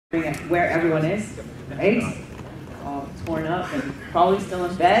where everyone is, right? All torn up and probably still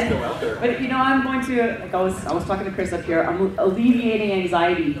in bed. But you know, I'm going to, like I was talking to Chris up here, I'm alleviating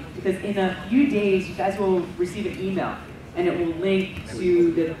anxiety because in a few days you guys will receive an email and it will link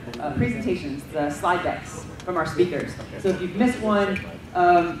to the presentations, the slide decks from our speakers. So if you've missed one,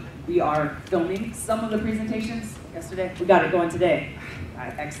 we are filming some of the presentations yesterday. We got it going today.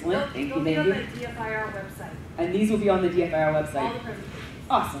 Excellent. Thank you, Mandy. They'll be on the DFIR website. And these will be on the DFIR website. All the presentations.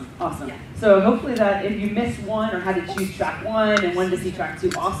 Awesome, awesome. Yeah. So hopefully that if you missed one or had to choose track one and wanted to see track two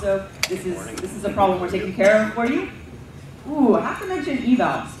also, this is a problem we're taking care of for you. Ooh, I have to mention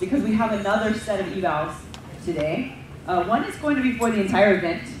evals because we have another set of evals today. One is going to be for the entire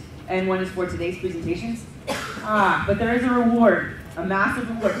event and one is for today's presentations. But there is a reward, a massive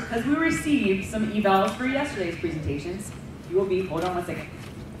reward, because we received some evals for yesterday's presentations. You will be, hold on one second.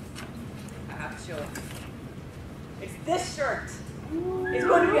 I have to show it. It's this shirt. It's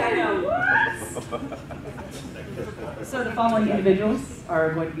going to be, I know. So the following individuals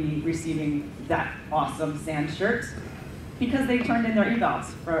are going to be receiving that awesome sand shirt because they turned in their evals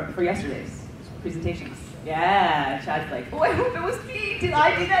for yesterday's presentations. Yeah, Chad's like, oh, I hope it was me. Did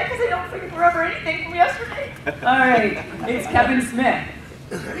I do that? Because I don't freaking remember anything from yesterday. All right, it's Kevin Smith.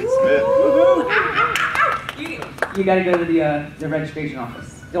 You got to go to the registration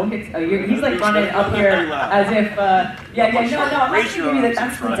office. Don't get, he's like running up here as if, no, I'm not going to give you that,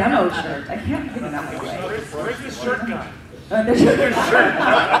 that's the demo shirt. I can't give it that way. Where's the shirt guy?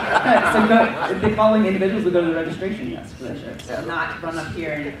 So the following individuals will go to the registration desk for the shirt. So not run up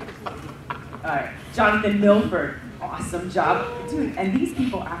here and, all right. Jonathan Milford, awesome job. Dude, and these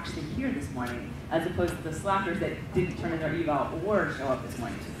people actually here this morning, as opposed to the slackers that didn't turn in their eval or show up this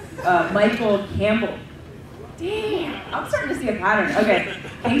morning. Michael Campbell. Damn, I'm starting to see a pattern. Okay,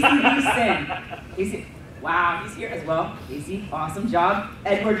 Casey Leeson. Casey, wow, he's here as well. Casey, awesome job.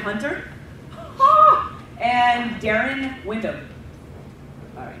 Edward Hunter. And Darren Wyndham.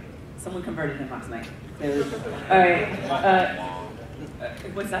 All right, someone converted him last night. All right,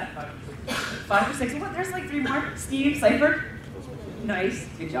 what's that? 5 or 6? What? There's like 3 more. Steve Seifert. Nice,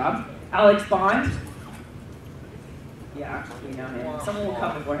 good job. Alex Bond. Yeah, we know him. Someone will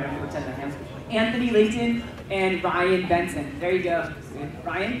come before him. We'll attend to him. Anthony Layton and Ryan Benson. There you go.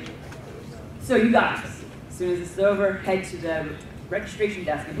 Ryan. So you guys, as soon as this is over, head to the registration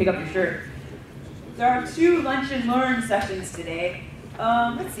desk and pick up your shirt. There are 2 lunch and learn sessions today.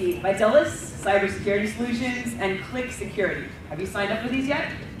 Let's see, Vidalis, Cybersecurity Solutions, and Click Security. Have you signed up for these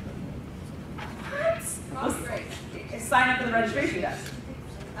yet? What? Sign up for the registration desk.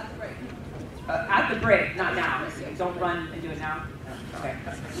 At the break. At the break, not now. Don't run and do it now. Okay.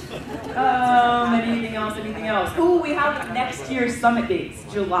 Anything else? Ooh, we have next year's summit dates,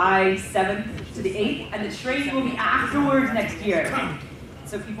 July 7th to the 8th, and the training will be afterwards next year.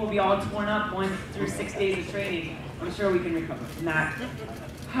 So people will be all torn up going through 6 days of training. I'm sure we can recover from that.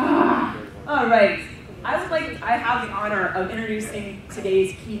 All right. I have the honor of introducing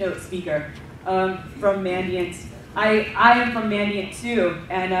today's keynote speaker from Mandiant. I am from Mandiant too,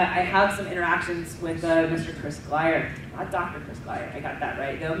 and I have some interactions with Mr. Chris Glyer. Not Dr. Chris Glyer, I got that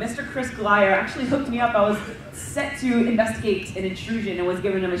right. No, Mr. Chris Glyer actually hooked me up. I was set to investigate an intrusion and was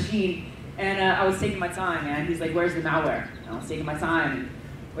given a machine, and I was taking my time, man. He's like, where's the malware? And I was taking my time, and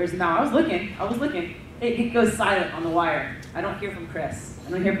where's the malware? I was looking. It goes silent on the wire. I don't hear from Chris.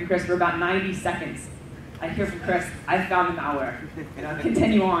 I don't hear from Chris for about 90 seconds. I hear from Chris, I found the malware.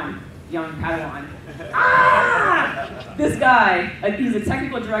 Continue on, young Padawan. This guy, he's a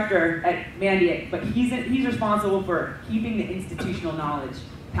technical director at Mandiant, but he's responsible for keeping the institutional knowledge,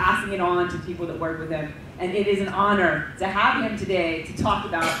 passing it on to people that work with him, and it is an honor to have him today to talk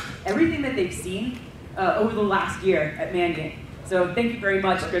about everything that they've seen over the last year at Mandiant. So thank you very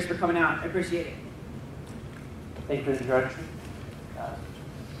much, Chris, for coming out. I appreciate it. Thank you for the introduction.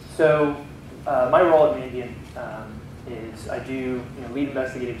 My role at Mandiant is I do lead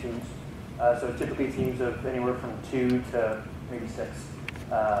investigative teams. So typically teams of anywhere from 2 to maybe 6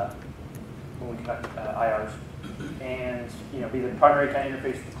 when we conduct IRs. And be the primary kind of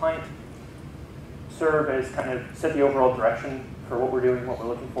interface with the client, serve as kind of set the overall direction for what we're doing, what we're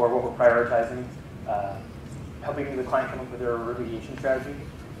looking for, what we're prioritizing, helping the client come up with their remediation strategy,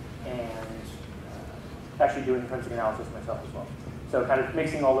 and actually doing forensic analysis myself as well. So kind of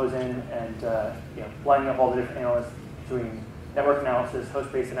mixing all those in and lining up all the different analysts doing network analysis,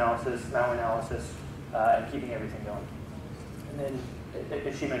 host-based analysis, malware analysis, and keeping everything going. And then,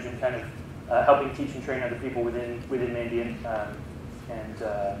 as she mentioned, kind of helping teach and train other people within Mandiant and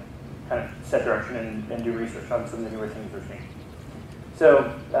kind of set direction and do research on some of the newer things we're seeing.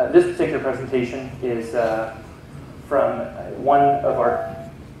 So this particular presentation is from one of our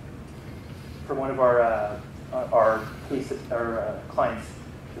for one of our clients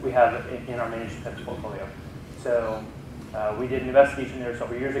that we have in our managed defense portfolio. So we did an investigation there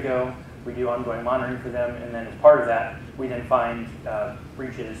several years ago. We do ongoing monitoring for them, and then as part of that, we then find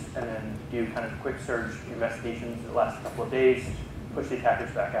breaches and then do kind of quick surge investigations that last a couple of days, push the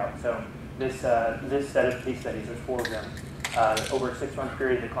attackers back out. So this set of case studies, there's 4 of them. Over a 6-month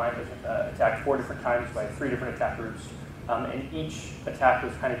period, the client was attacked 4 different times by 3 different attack groups, and each attack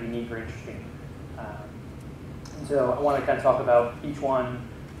was kind of unique or interesting. And so I want to kind of talk about each one,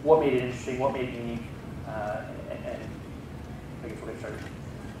 what made it interesting, what made it unique, and I guess we'll get started.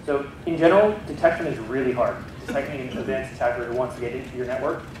 So in general, detection is really hard. Detecting an advanced attacker who wants to get into your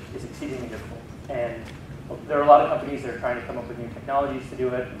network is exceedingly difficult. And there are a lot of companies that are trying to come up with new technologies to do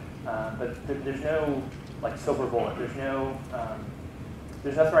it, but there's no like silver bullet. There's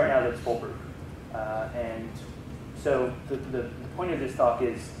nothing right now that's foolproof. And so the point of this talk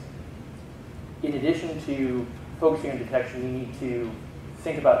is, in addition to focusing on detection, you need to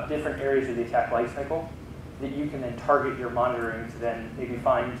think about different areas of the attack lifecycle that you can then target your monitoring to then maybe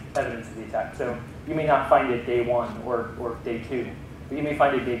find evidence of the attack. So you may not find it day 1 or day 2, but you may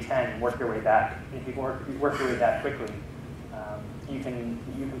find it day 10 and work your way back. And if you can work your way back quickly, you can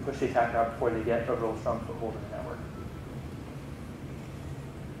push the attacker out before they get a real strong foothold in the network.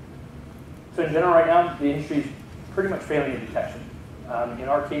 So in general right now, the industry is pretty much failing in detection. In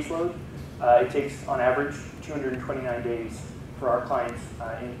our caseload, it takes on average 229 days for our clients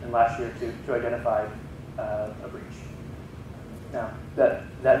in last year to identify a breach. Now,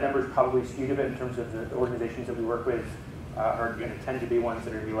 that number is probably skewed a bit in terms of the organizations that we work with are going to tend to be ones that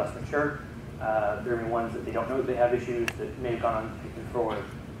are going to be less mature. There are going to be ones that they don't know that they have issues that may have gone on for,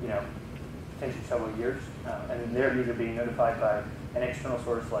 potentially several years. And they're either being notified by an external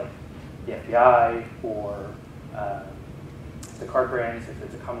source like the FBI or the card brands if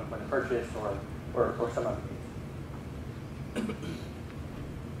it's a common point of purchase or some other means.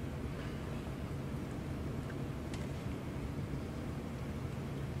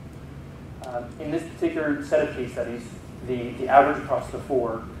 In this particular set of case studies, the average across the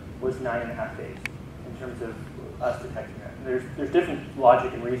 4 was 9.5 days in terms of us detecting that. There's different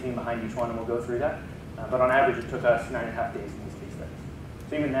logic and reasoning behind each one, and we'll go through that. But on average, it took us 9.5 days in these case studies.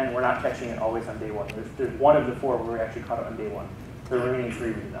 So even then, we're not catching it always on day 1. There's 1 of the 4 where we actually caught it on day 1. The remaining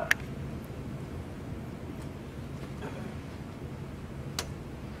 3 we did not.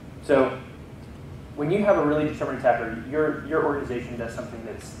 So when you have a really determined attacker, your organization does something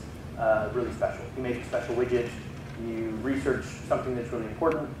that's really special. You make a special widget, you research something that's really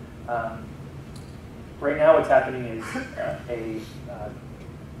important. Right now what's happening is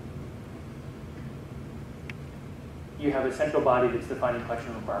you have a central body that's defining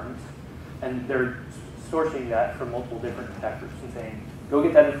collection requirements, and they're sourcing that from multiple different attack groups and saying, go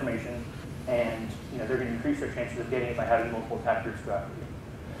get that information, and they're going to increase their chances of getting it by having multiple attack groups go after you.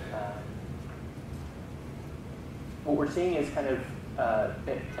 What we're seeing is kind of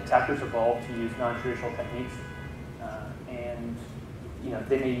attackers evolve to use non-traditional techniques, and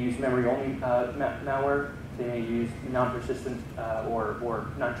they may use memory-only malware. They may use non-persistent or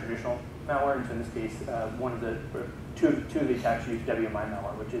non-traditional malware. And so in this case, two of the attacks use WMI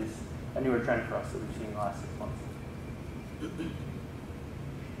malware, which is a newer trend for us that we've seen in the last 6 months.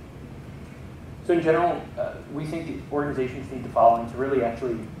 So in general, we think the organizations need the following to really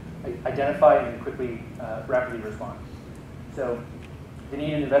actually identify and quickly, rapidly respond. So they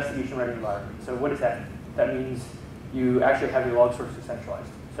need an investigation-ready environment. So what does that mean? That means you actually have your log sources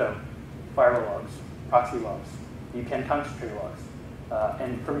centralized. So firewall logs, proxy logs, VPN concentrator logs.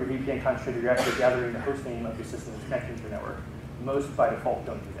 And from your VPN concentrator, you're actually gathering the host name of the system that's connecting to your network. Most by default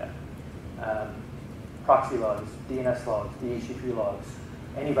don't do that. Proxy logs, DNS logs, DHCP logs,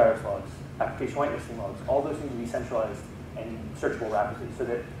 antivirus logs, application whitelisting logs, all those need to be centralized and searchable rapidly so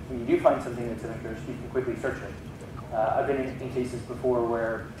that when you do find something that's of interest, you can quickly search it. I've been in cases before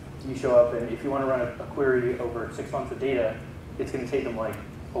where you show up and if you want to run a query over 6 months of data, it's going to take them like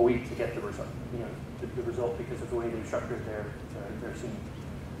a week to get the result, the result because of the way they've structured their scene.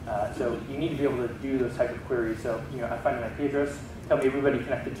 So you need to be able to do those type of queries. So I find an IP address, tell me everybody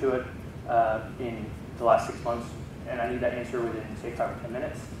connected to it in the last 6 months, and I need that answer within say 5 or 10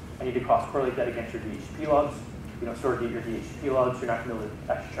 minutes. I need to cross-correlate that against your DHCP logs. You don't store your DHCP logs, you're not going to be able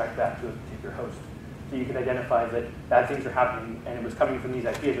to actually track back to a particular host. So you can identify that bad things are happening and it was coming from these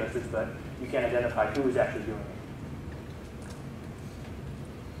IP addresses, but you can't identify who is actually doing it.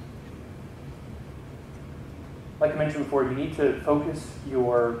 Like I mentioned before, you need to focus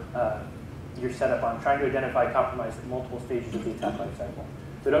your setup on trying to identify compromise at multiple stages of the attack lifecycle.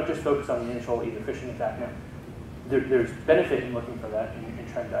 So don't just focus on the initial either phishing attack. Now, there's benefit in looking for that and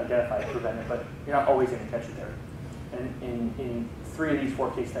trying to identify it, prevent it, but you're not always going to catch it there. And in 3 of these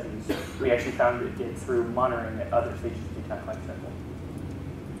 4 case studies, we actually found it through monitoring at other stages of the attack lifecycle.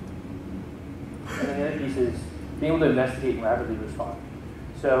 And then the other piece is being able to investigate and rapidly respond.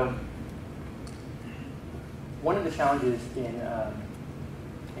 So one of the challenges in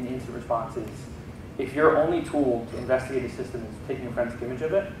incident response is if your only tool to investigate a system is taking a forensic image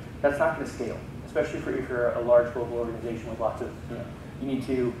of it, that's not going to scale, especially if you're a large global organization with lots of, you need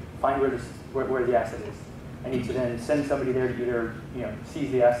to find where the asset is. I need to then send somebody there to either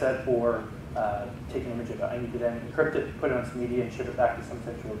seize the asset or take an image of it. I need to then encrypt it, put it on some media, and ship it back to some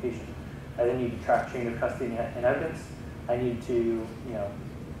central location. I then need to track chain of custody and evidence. I need to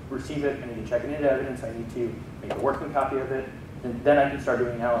receive it. I need to check it into evidence. I need to make a working copy of it. And then I can start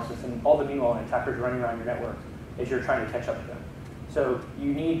doing analysis. And all the meanwhile, an attacker's running around your network as you're trying to catch up to them. So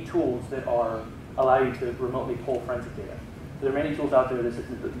you need tools that allow you to remotely pull forensic data. So there are many tools out there.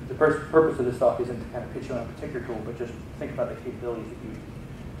 The purpose of this talk isn't to kind of pitch you on a particular tool, but just think about the capabilities that you use.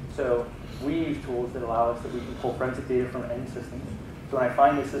 So we use tools that allow us that we can pull forensic data from end systems. So when I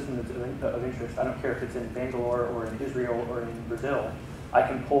find a system that's of interest, I don't care if it's in Bangalore or in Israel or in Brazil, I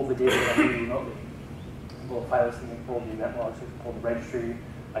can pull the data that I need remotely. I can pull a file listing, I can pull the event logs, I can pull the registry,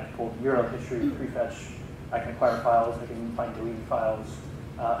 I can pull the URL history, prefetch, I can acquire files, I can find deleted files,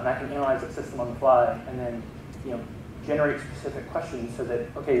 and I can analyze the system on the fly and then generate specific questions so that,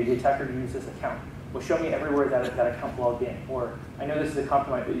 okay, the attacker used this account. Well, show me everywhere that account logged in. Or I know this is a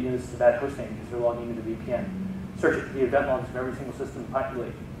compromise, this is a bad hosting because they're logging into the VPN. Search it for the event logs of every single system,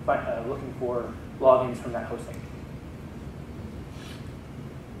 looking for logins from that hosting.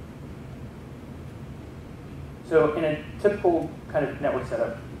 So in a typical kind of network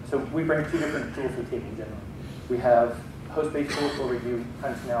setup, so we bring 2 different tools to the table generally. We have host-based tools where we do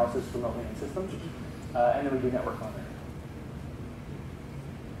kind of analysis remotely in systems, and then we do network monitoring.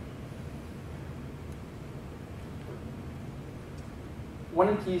 One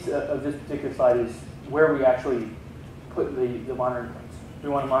of the keys of this particular slide is where we actually put the monitoring points. We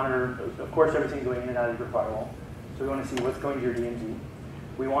want to monitor, of course, everything going in and out of your firewall. So we want to see what's going to your DMZ.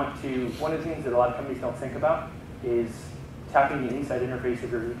 We want to, one of the things that a lot of companies don't think about is tapping the inside interface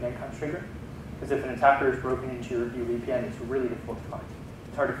of your VPN configurator. Because if an attacker is broken into your VPN, it's really difficult to find.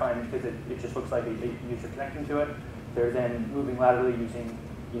 It's hard to find because it just looks like a user connecting to it. They're then moving laterally using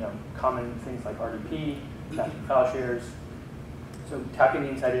common things like RDP, tapping file shares. So tapping the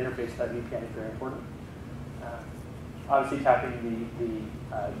inside interface of that VPN is very important. Obviously tapping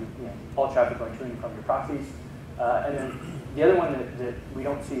all traffic going to and from your proxies. And then the other one that we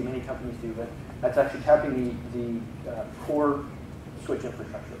don't see many companies do, but that's actually tapping the core switch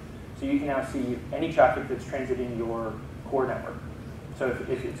infrastructure. So you can now see any traffic that's transiting your core network. So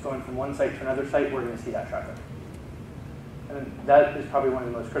if it's going from one site to another site, we're going to see that traffic. And that is probably one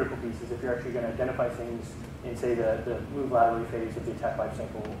of the most critical pieces if you're actually going to identify things in, say, the move laterally phase of the attack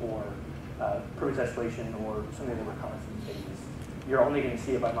lifecycle or privilege escalation or some of the reconnaissance phases. You're only going to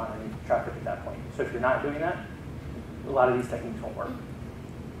see it by monitoring traffic at that point. So if you're not doing that, a lot of these techniques won't work.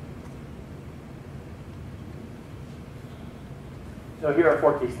 So here are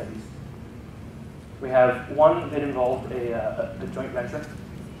 4 case studies. We have one that involved a joint venture.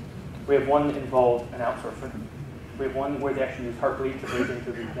 We have one that involved an outsourcer. We have one where they actually used heartbleed to break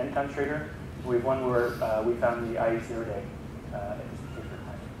into the VPN configurator. We have one where we found the IE0 day at this particular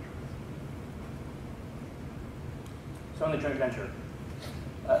time. So in the joint venture,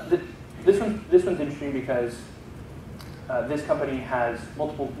 this one's interesting because this company has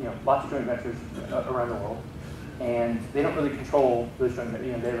multiple, lots of joint ventures around the world, and they don't really control those joint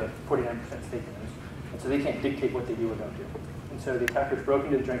ventures. They have a 49% stake in those, and so they can't dictate what they do or don't do. And so the attackers broke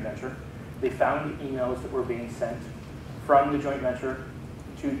into the joint venture. They found emails that were being sent from the joint venture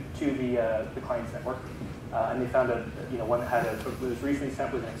to the client's network, and they found one that was recently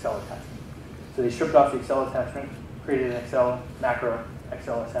sent with an Excel attachment. So they stripped off the Excel attachment, created an Excel macro,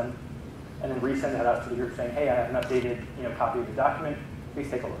 XLSM, and then resend that out to the group saying, hey, I have an updated copy of the document. Please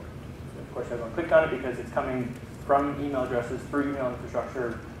take a look. So of course, everyone clicked on it because it's coming from email addresses through email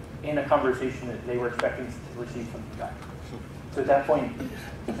infrastructure in a conversation that they were expecting to receive something back. So at that point,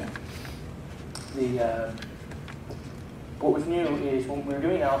 what was new is when we were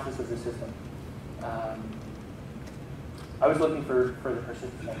doing analysis of the system, I was looking for the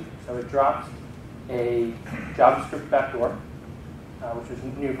persistence mechanism. So it dropped a JavaScript backdoor, which was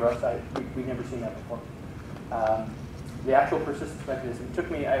new for us. We'd never seen that before. The actual persistence mechanism took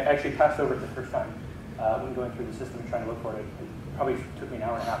me, I actually passed over it the first time when going through the system and trying to look for it. It probably took me an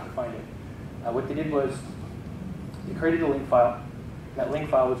hour and a half to find it. What they did was they created a link file. That link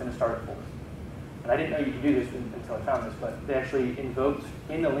file was in a startup folder. And I didn't know you could do this until I found this, but they actually invoked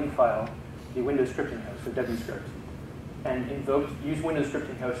in the link file the Windows scripting host, so wscript, and used Windows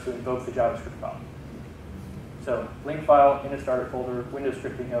scripting host to invoke the JavaScript file. So link file in a starter folder, Windows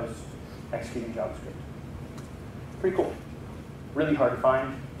scripting host, executing JavaScript. Pretty cool. Really hard to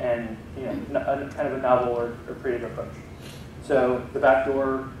find, and kind of a novel or creative approach. So the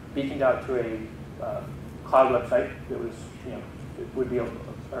backdoor beaconed out to a cloud website that was, it would be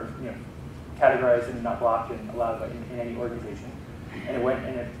categorized and not blocked and allowed in any organization. And it went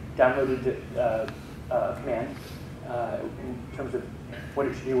and it downloaded a command in terms of what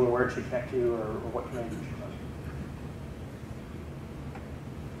it should do or where it should connect to or what commands it should run.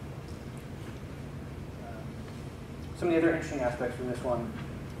 Some of the other interesting aspects from this one,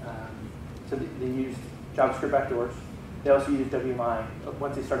 so they used JavaScript backdoors. They also used WMI.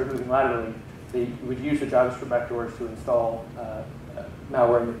 Once they started moving laterally, they would use the JavaScript backdoors to install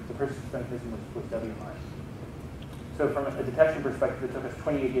malware, and the persistence mechanism was WMI. So from a detection perspective, it took us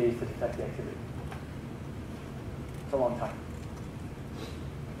 28 days to detect the activity. It's a long time.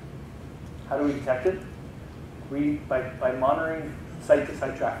 How do we detect it? By monitoring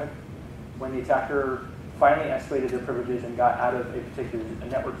site-to-site traffic, when the attacker finally escalated their privileges and got out of a particular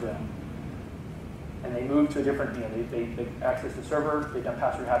network zone, and they moved to a different, they accessed the server, they done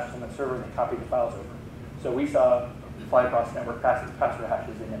password hashes on the server, and they copied the files over. So we saw fly across network password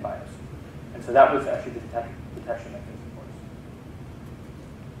hashes in NetBIOS. And so that was actually the detection mechanism for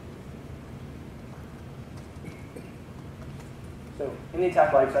us. So in the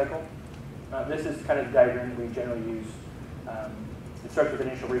attack lifecycle, this is kind of the diagram we generally use. It starts with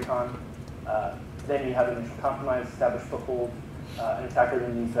initial recon. Then you have initial compromise, established foothold. An attacker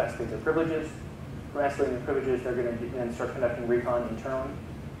then needs to escalate their privileges. From escalating their privileges, they're going to then start conducting recon internally.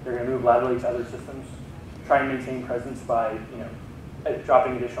 They're going to move laterally to other systems, try and maintain presence by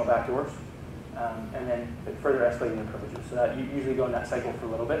dropping additional backdoors, and then further escalating their privileges. So that you usually go in that cycle for a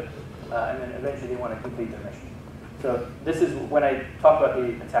little bit, and then eventually they want to complete their mission. So this is, when I talk about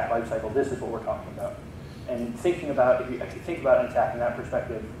the attack lifecycle, this is what we're talking about. And thinking about, if you actually think about an attack in that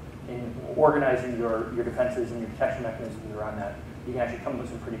perspective, in organizing your defenses and your detection mechanisms around that, you can actually come up with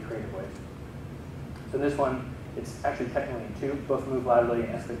some pretty creative ways. So in this one, it's actually technically in two, both move laterally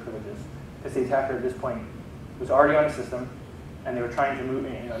and escalate privileges. Because the attacker at this point was already on a system, and they were trying to move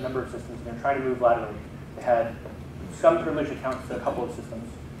a number of systems, and they were trying to move laterally. They had some privilege accounts to a couple of systems,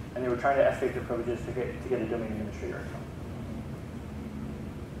 and they were trying to escalate their privileges to get a domain administrator account.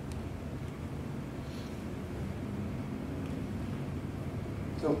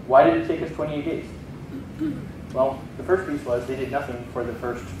 So why did it take us 28 days? Well, the first piece was they did nothing for the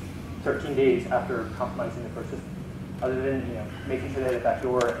first 13 days after compromising the first system, other than making sure they had a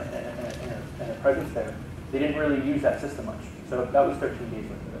backdoor and a presence there. They didn't really use that system much, so that was 13 days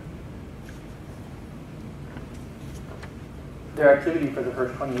worth of it. Their activity for the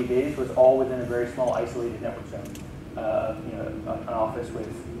first 28 days was all within a very small, isolated network zone, an office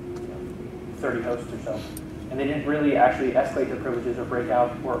with 30 hosts or so, and they didn't really actually escalate their privileges or break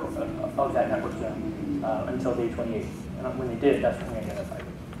out of that network zone until day 28. And when they did, that's when we identified it.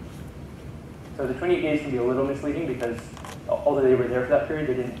 So the 28 days can be a little misleading because although they were there for that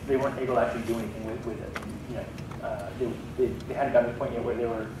period, they weren't able to actually do anything with it. They hadn't gotten to the point yet where they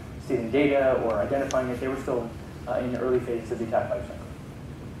were stealing data or identifying it. They were still in the early phases of the attack lifecycle.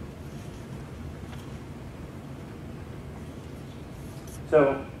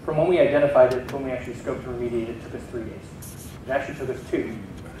 So from when we identified it, when we actually scoped and remediated, it took us 3 days. It actually took us 2.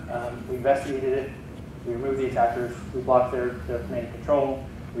 We investigated it, we removed the attackers, we blocked their command and control,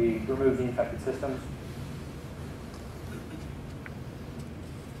 we removed the infected systems.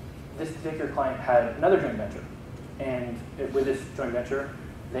 This particular client had another joint venture, and with this joint venture,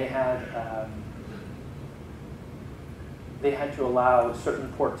 they had to allow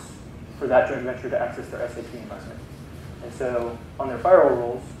certain ports for that joint venture to access their SAP environment. And so on their firewall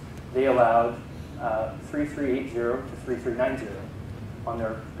rules, they allowed 3380 to 3390 on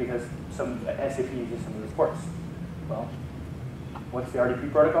their, because some SAP uses some of those ports. Well, what's the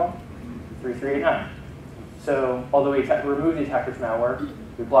RDP protocol? 3389. So although we removed the attacker's malware,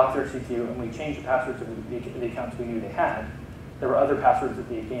 we blocked their CQ, and we changed the passwords of the accounts we knew they had, there were other passwords that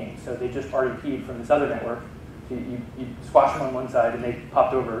they had gained. So they just RDP'd from this other network. So you squash them on one side, and they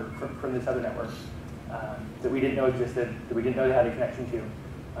popped over from this other network that we didn't know existed, that we didn't know they had a connection to.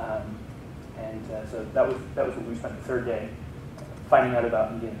 So that was what we spent the third day finding out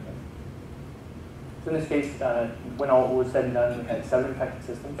about and dealing with. So in this case, when all was said and done, we had 7 infected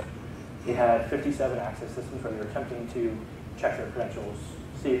systems. We had 57 access systems where they were attempting to check their credentials,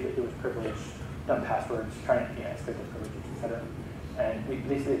 see if it was privileged, dump passwords, trying to escalate their privileges, etc. And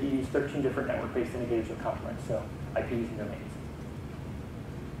they say that you use 13 different network-based indicators of compromise, so IPs and domains.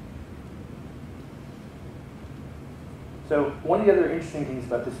 So one of the other interesting things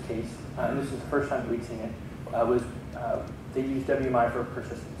about this case, and this is the first time that we'd seen it, was they used WMI for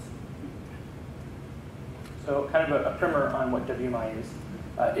persistence. So kind of a primer on what WMI is.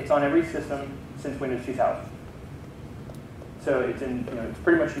 It's on every system since Windows 2000. So it's it's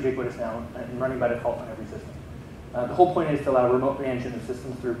pretty much ubiquitous now and running by default on every system. The whole point is to allow remote management of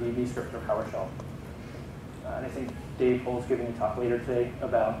systems through VB script or PowerShell. And I think Dave Hull's giving a talk later today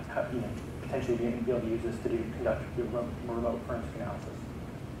about how, potentially being able to use this to conduct remote forensic analysis.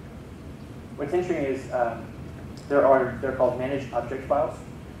 What's interesting is they're called managed object files,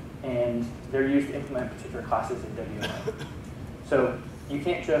 and they're used to implement particular classes in WMI. So you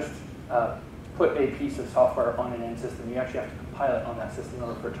can't just put a piece of software on an end system. You actually have to compile it on that system in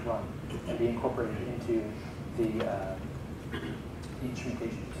order for it to run and be incorporated into the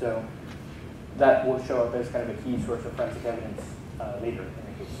instrumentation. So that will show up as kind of a key source of forensic evidence later in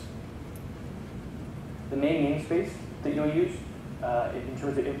the case. The main namespace that you'll use in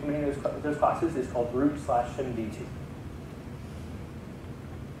terms of implementing those classes is called root/7v2.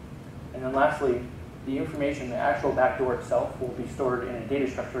 And then lastly, the information, the actual backdoor itself, will be stored in a data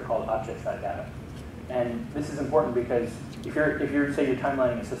structure called objects.data. And this is important because if you're say you're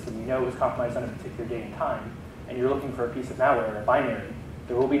timelining a system, you know it was compromised on a particular day and time, and you're looking for a piece of malware, a binary,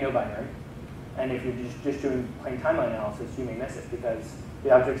 there will be no binary. And if you're just doing plain timeline analysis, you may miss it because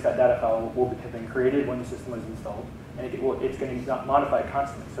the objects.data file will have been created when the system was installed, and it's going to be modified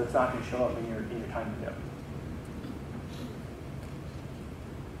constantly, so it's not going to show up in your time window.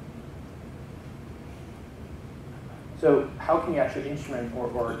 So how can you actually instrument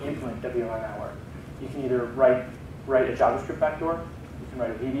or implement WMI malware? You can either write a JavaScript backdoor, you can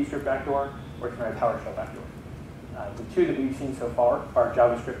write a VB script backdoor, or you can write a PowerShell backdoor. The two that we've seen so far are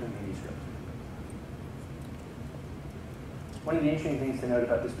JavaScript and VB script. One of the interesting things to note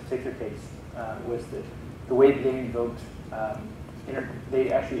about this particular case was that the way that they invoked,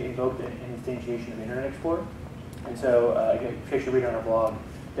 they actually invoked an instantiation of Internet Explorer. And so, again, in case you read on our blog,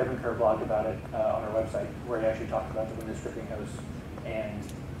 Devin Kerr blogged about it on our website, where he actually talked about the Windows scripting host and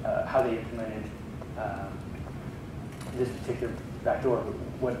how they implemented this particular backdoor.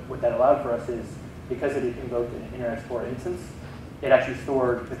 What that allowed for us is, because it invoked an Internet Explorer instance, it actually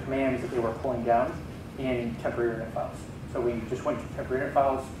stored the commands that they were pulling down in temporary internet files. So we just went to temporary internet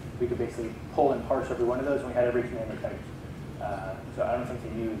files. We could basically pull and parse every one of those, and we had every command they typed. So I don't think they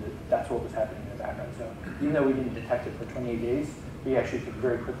knew that that's what was happening in the background. So even though we didn't detect it for 28 days, we actually could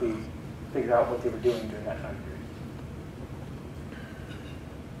very quickly figure out what they were doing during that time period.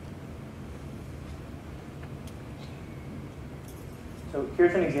 So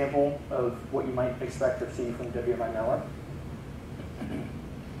here's an example of what you might expect or see from WMI malware.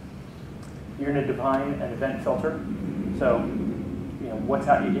 You're going to define an event filter. So, what's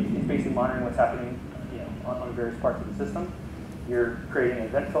happening? It's basically monitoring what's happening, on various parts of the system. You're creating an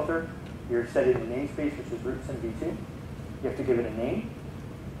event filter. You're setting the namespace, which is root/7v2. You have to give it a name.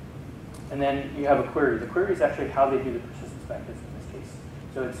 And then you have a query. The query is actually how they do the persistence mechanism in this case.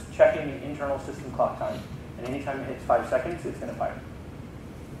 So it's checking the internal system clock time. And anytime it hits 5 seconds, it's going to fire.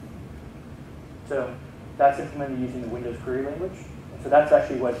 So that's implemented using the Windows query language. And so that's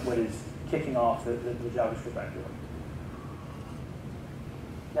actually what is kicking off the JavaScript backdoor.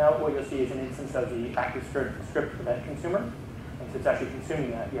 Now what you'll see is an instance of the active script event consumer. And so it's actually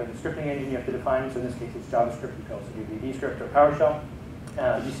consuming that. You have the scripting engine you have to define. So in this case, it's JavaScript. You can also do VB script or PowerShell.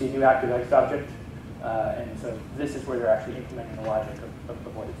 You see a new ActiveX object. And so this is where they're actually implementing the logic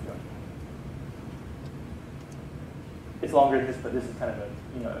of what it's doing. It's longer than this, but this is kind of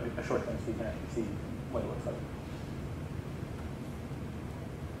a short thing, so you can actually see what it looks like.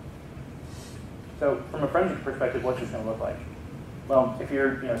 So from a forensic perspective, what's this going to look like? Well, if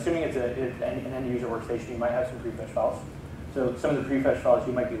you're assuming it's an end user workstation, you might have some prefetch files. So some of the prefetch files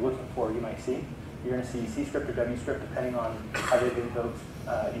you might be looking for, you might see. You're going to see C script or W script, depending on how they've invoked,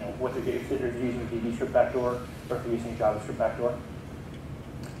 what they're doing, if they're using VB script backdoor or if they're using JavaScript backdoor.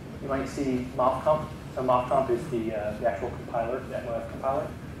 You might see MOFComp. So MOFComp is the actual compiler, the MOF compiler,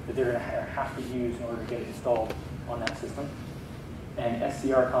 that they're going to have to use in order to get it installed on that system. And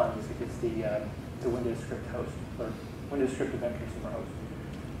SCRCon is the Windows script host, or Windows script event consumer host.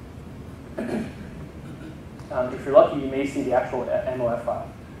 If you're lucky, you may see the actual MOF file.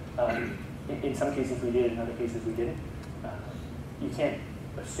 In some cases we did, in other cases we didn't. You can't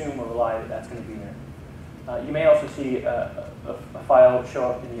assume or rely that that's going to be there. You may also see a file show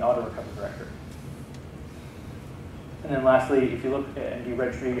up in the auto recover directory. And then lastly, if you look and do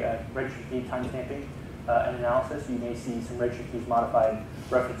registry key timestamping, an analysis, you may see some register keys modified,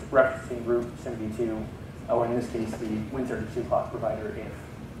 referencing group SIMD2, or in this case, the Win32 clock provider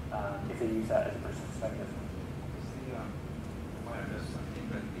if they use that as a persistence mechanism. I might have missed something,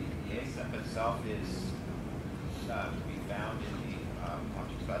 but the ASF itself is to be found in the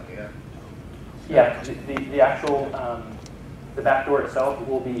object.data? Yeah, the actual, the backdoor itself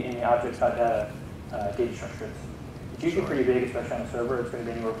will be in the object.data data structures. It's usually pretty big, especially on a server. It's going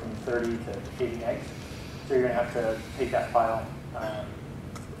to be anywhere from 30 to 80 megs. So you're going to have to take that file. You're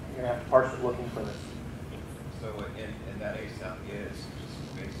going to have to parse it looking for this. So in that ASF is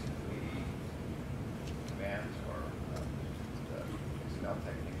just basically commands or the XML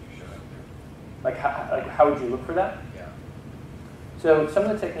techniques you showed up there? Like how would you look for that? Yeah. So some of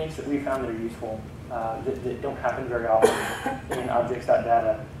the techniques that we found that are useful that don't happen very often in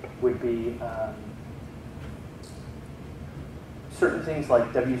objects.data would be certain things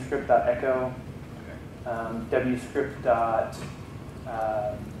like wscript.echo, wscript.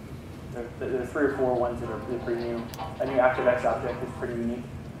 There are 3 or 4 ones that are pretty new. A new ActiveX object is pretty unique.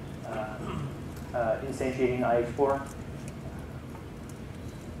 Instantiating iExplore.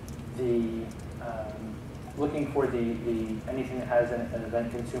 Looking for the anything that has an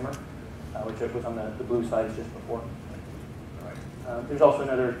event consumer, which was on the blue slides just before. Right. There's also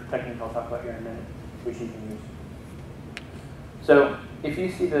another technique I'll talk about here in a minute, which you can use. So if you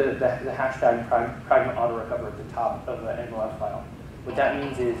see the hashtag pragma autorecover at the top of the MLF file, what that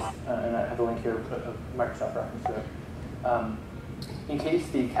means is, and I have a link here of Microsoft reference to it, in case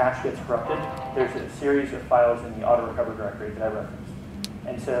the cache gets corrupted, there's a series of files in the autorecover directory that I referenced.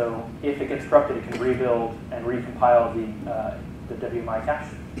 And so if it gets corrupted, it can rebuild and recompile the WMI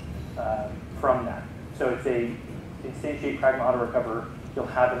cache from that. So if they instantiate pragma autorecover, you'll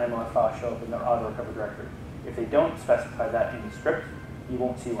have an MLF file show up in the autorecover directory. If they don't specify that in the script, you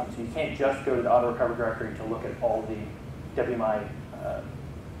won't see one. So you can't just go to the autorecover directory to look at all the WMI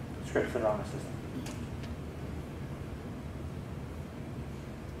scripts that are on the system.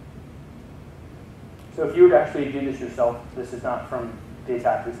 So if you were to actually do this yourself, this is not from the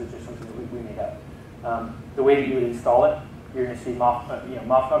attack, this is just something that we made up. The way that you would install it, you're going to see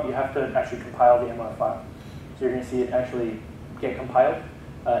MOFNUB, you have to actually compile the MLF file. So you're going to see it actually get compiled.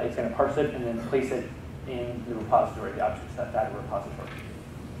 It's going to parse it and then place it in the repository, the objects.data repository.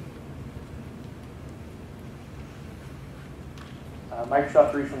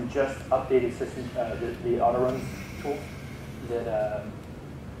 Microsoft recently just updated system, the auto-run tool.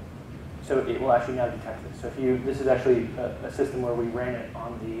 So it will actually now detect this. So if this is actually a system where we ran it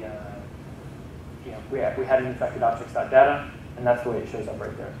on the, we had an infected objects.data, and that's the way it shows up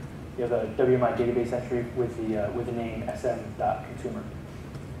right there. You have a WMI database entry with the name sm.consumer.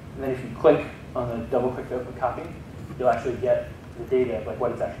 And then if you click on the double-click to open copy, you'll actually get the data, like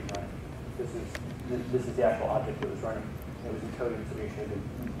what it's actually running. This is the actual object that was running. It was encoded, so we actually had to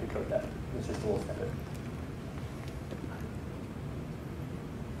decode that. It's just a little snippet.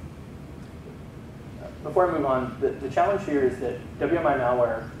 Before I move on, the challenge here is that WMI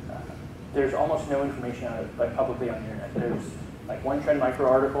malware, there's almost no information on it publicly on the internet. There's like one Trend Micro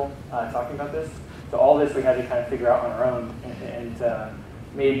article talking about this. So all this we had to kind of figure out on our own and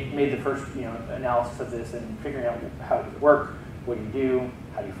made the first analysis of this and figuring out how does it work, what do you do,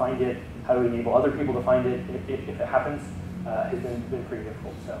 how do you find it, how do we enable other people to find it if it happens, has been pretty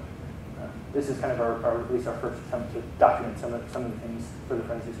difficult. So this is kind of at least our first attempt to document some of the things for the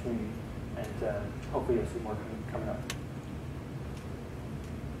forensics community. And hopefully you'll see more coming up.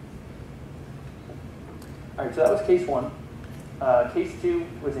 All right, so that was case 1. Case 2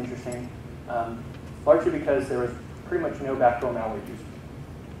 was interesting, largely because there was pretty much no backdoor malware used.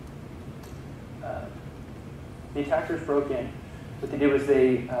 The attackers broke in. What they did was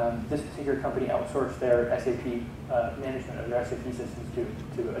this particular company outsourced their SAP management of their SAP systems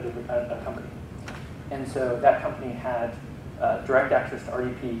to a different company. And so that company had direct access to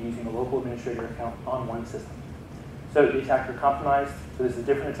RDP using a local administrator account on one system. So the attacker compromised, so this is a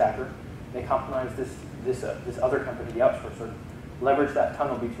different attacker, they compromised this other company, the outsourcer, leveraged that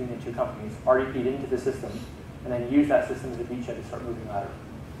tunnel between the two companies, RDP'd into the system, and then used that system as a beachhead to start moving laterally.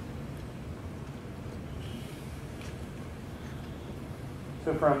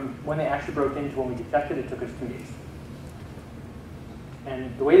 So from when they actually broke into when we detected it, took us 2 days.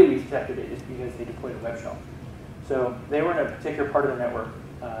 And the way that we detected it is because they deployed a web shell. So they were in a particular part of the network,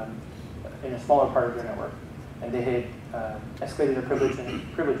 in a smaller part of their network, and they had escalated their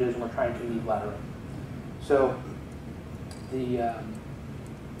privileges and were trying to leave laterally. So the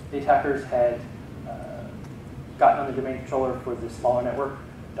attackers had gotten on the domain controller for the smaller network,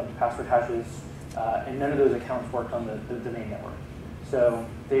 dumped password hashes, and none of those accounts worked on the main network. So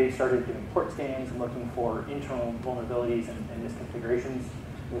they started doing port scans and looking for internal vulnerabilities and misconfigurations.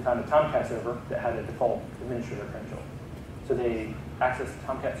 And they found a Tomcat server that had a default administrator credential. So they accessed the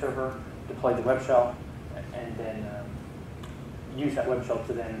Tomcat server, deployed the web shell, and then used that web shell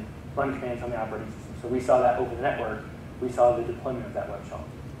to then run commands on the operating system. So we saw that over the network. We saw the deployment of that web shell.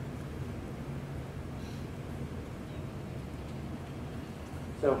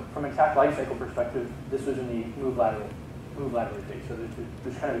 So from an attack lifecycle perspective, this was in the move laterally phase. So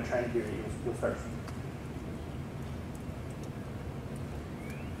there's kind of a trend here that you'll start seeing.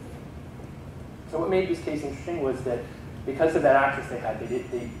 So what made this case interesting was that because of that access they had, they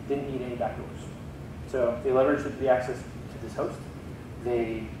didn't need any backdoors. So they leveraged the access to this host.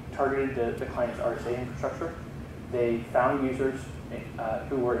 They targeted the client's RSA infrastructure. They found users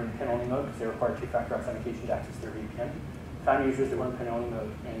who were in pin-only mode because they required two-factor authentication to access their VPN. Found users that were in pin-only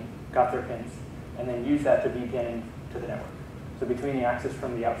mode and got their pins, and then used that to VPN into the network. So between the access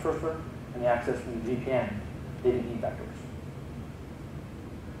from the outsourcer and the access from the VPN, they didn't need backdoors.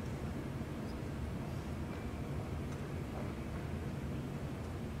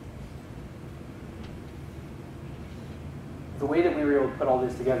 The way that we were able to put all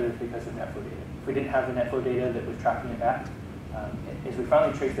this together is because of NetFlow data. If we didn't have the NetFlow data that was tracking it back, as we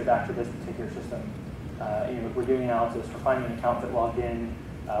finally traced it back to this particular system, we're doing analysis, we're finding an account that logged in,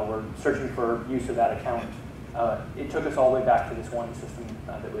 we're searching for use of that account. It took us all the way back to this one system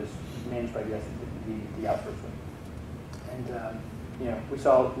that was managed by the outsourcer. And we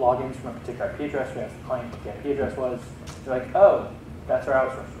saw logins from a particular IP address. We asked the client what the IP address was. They're like, oh, that's our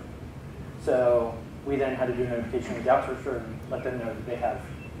outsourcer. So we then had to do a notification with the outsourcer and let them know that they have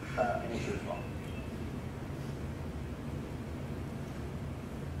an issue as well.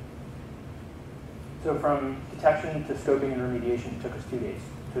 So from detection to scoping and remediation, it took us 2 days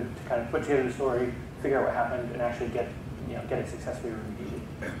to kind of put together the story, figure out what happened, and actually get it successfully remediated.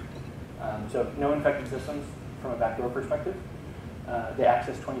 So no infected systems from a backdoor perspective. They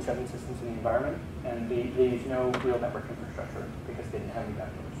accessed 27 systems in the environment, and they used no real network infrastructure because they didn't have any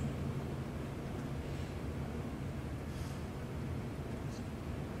backdoors.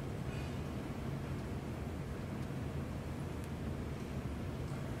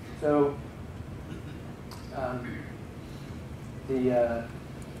 So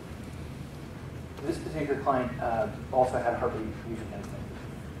this particular client also had heartbleed used against them.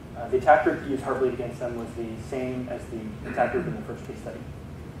 The attack group used heartbleed against them was the same as the attack group in the first case study.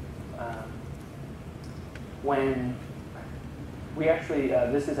 When we actually,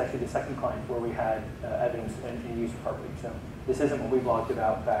 this is actually the second client where we had evidence in use of heartbleed. So this isn't what we blogged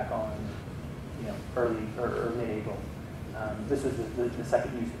about back on early or mid-April. This is the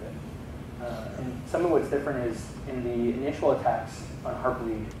second use of it. And some of what's different is in the initial attacks on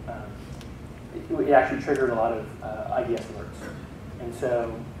heartbleed, it actually triggered a lot of IDS alerts. And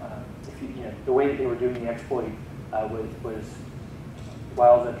so the way that they were doing the exploit was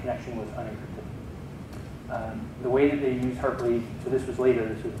while the connection was unencrypted. The way that they used heartbleed, so this was later,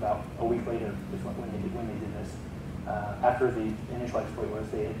 this was about a week later is when they did this. After the initial exploit was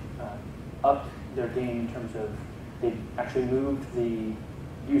they had upped their game in terms of they actually moved the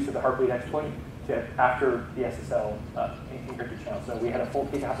use of the heartbleed exploit to after the SSL encrypted channel. So we had a full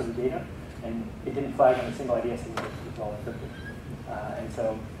takeoff of the data, and it didn't flag on a single IDS signal, it was all encrypted. And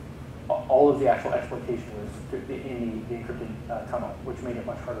so all of the actual exploitation was in the encrypted tunnel, which made it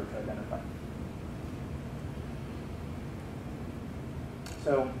much harder to identify.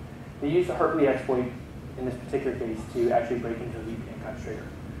 So they used the heartbleed exploit in this particular case to actually break into the VPN concentrator.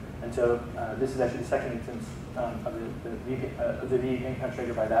 And so this is actually the second instance of the VPN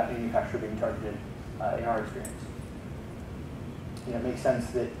concentrator by that manufacturer being targeted in our experience. It makes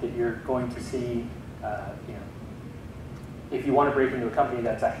sense that you're going to see, if you want to break into a company,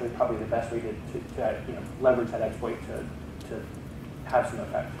 that's actually probably the best way to leverage that exploit to have some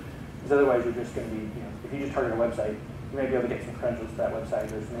effect. Because otherwise you're just going to be, if you just target a website, you may be able to get some credentials to that website,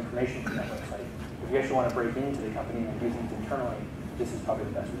 there's some information from that website. If you actually want to break into the company and do things internally, this is probably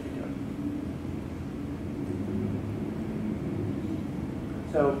the best way to do it.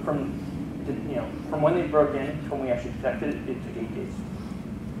 So from when they broke in to when we actually detected it, it took 8 days.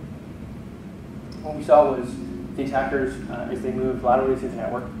 What we saw was the attackers, as they moved laterally through the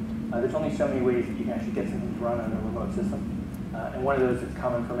network, there's only so many ways that you can actually get something to run on a remote system. And one of those that's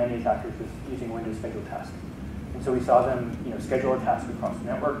common for many attackers is using Windows scheduled task. And so we saw them schedule a task across the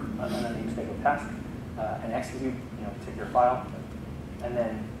network, an unnamed scheduled task, and execute a particular file. And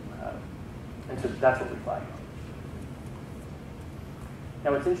then, and so that's what we flagged.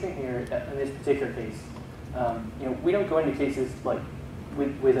 Now what's interesting here in this particular case, we don't go into cases like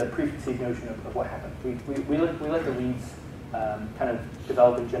with a preconceived notion of what happened. We let the leads kind of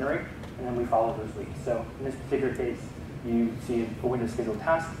develop and generate, and then we follow those leads. So in this particular case, you see a Windows scheduled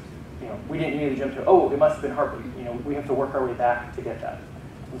task. We didn't immediately jump to, oh, it must have been heartbleed. We have to work our way back to get that.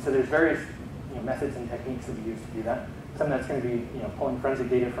 And so there's various methods and techniques that we use to do that. Some of that's going to be pulling forensic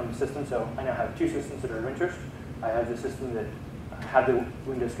data from the system. So I now have two systems that are of interest. I have the system that had the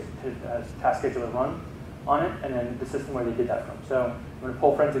Windows task scheduler run on it, and then the system where they did that from. So I'm going to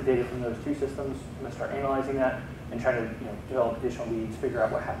pull forensic data from those two systems. I'm going to start analyzing that and try to develop additional leads, figure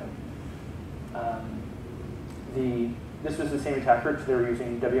out what happened. This was the same attack group, so they were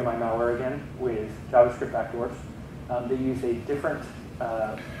using WMI malware again with JavaScript backdoors. They use a different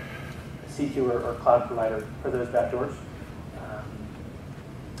C2 or cloud provider for those backdoors.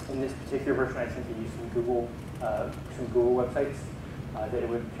 In this particular version, I think they used some Google websites that it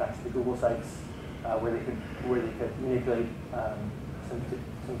would track to the Google sites where they could manipulate some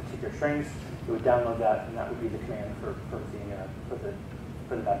particular strings. It would download that, and that would be the command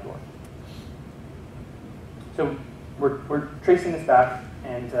for the backdoor. So we're tracing this back,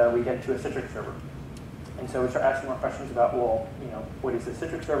 and we get to a Citrix server. And so we start asking more questions about, well, what is the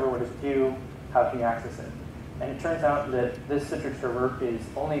Citrix server? What does it do? How can you access it? And it turns out that this Citrix server is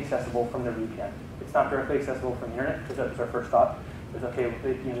only accessible from their VPN. It's not directly accessible from the internet, because that was our first thought. It was, okay,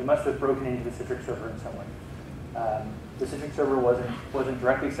 they must have broken into the Citrix server in some way. The Citrix server wasn't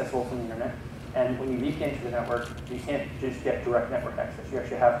directly accessible from the internet. And when you VPN to the network, you can't just get direct network access. You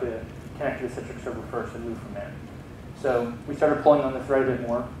actually have to connect to the Citrix server first and move from there. So we started pulling on the thread a bit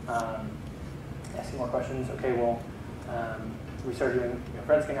more, asking more questions. Okay, well, we started doing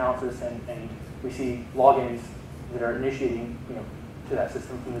forensic analysis, and we see logins that are initiating to that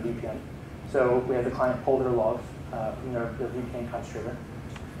system from the VPN. So we have the client pull their logs from their VPN concentrator,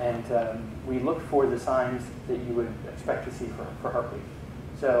 and we look for the signs that you would expect to see for heartbleed.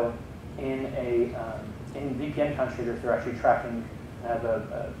 So in VPN concentrators, they're actually tracking. I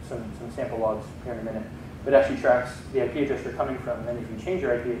have some sample logs here in a minute. But it actually tracks the IP address you're coming from, and then if you change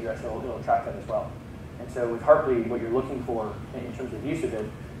your IP address, it'll track that as well. And so with heartbleed, what you're looking for in terms of use of it,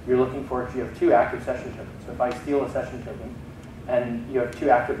 you're looking for if you have two active session tokens. So if I steal a session token, and you have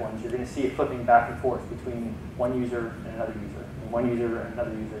two active ones, you're going to see it flipping back and forth between one user and another user, and one user and another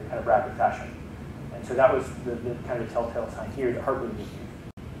user in kind of rapid fashion. And so that was the kind of telltale sign here that heartbleed was used.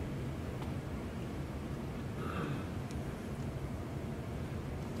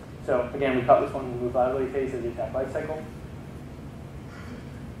 So again, we caught this one in the move laterally phase of the attack lifecycle.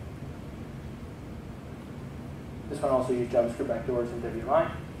 This one also used JavaScript backdoors and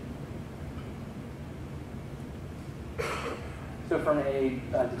WMI. So from a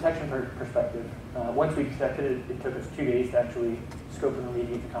detection perspective, once we detected it, it took us 2 days to actually scope and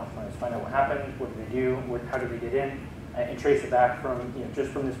remediate the compromise, find out what happened, what did they do, how did they get in, and trace it back from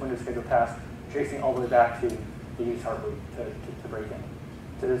just from this Windows scheduled task, tracing all the way back to the use heartbleed to break in.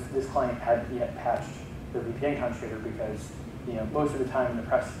 So this client hadn't yet patched their VPN concentrator because most of the time in the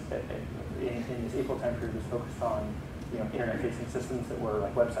press in this April time period was focused on internet-facing systems that were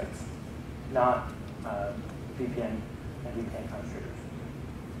like websites, not VPN and VPN concentrators.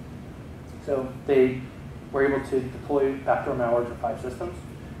 So they were able to deploy backdoor malware to 5 systems.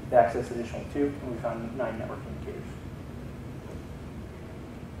 They accessed additional 2, and we found 9 network indicators.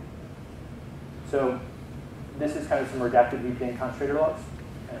 So this is kind of some redacted VPN concentrator logs.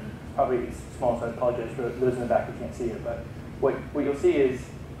 And probably small, so I apologize for those in the back who can't see it. But what you'll see is,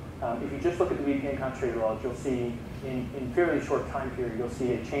 if you just look at the VPN concentrator logs, you'll see in fairly short time period, you'll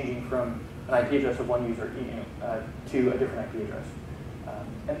see it changing from an IP address of one user to a different IP address.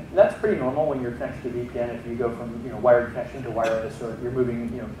 And that's pretty normal when you're connected to VPN. If you go from wired connection to wireless, or you're moving,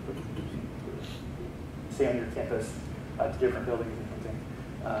 say on your campus to different buildings or something,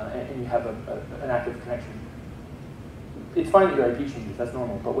 and you have an active connection. It's fine that your IP changes, that's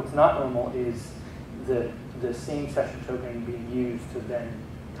normal, but what's not normal is the same session token being used to then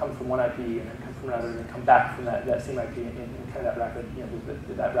come from one IP and then come from another and then come back from that same IP and kind of that rapid,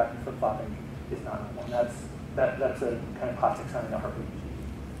 that rapid flip-flopping is not normal. And that's a kind of classic sign of heartbleed.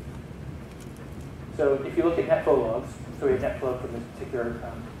 So if you look at NetFlow logs, so we have NetFlow from this particular,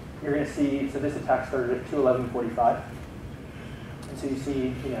 you're going to see, so this attack started at 2:11:45. And so you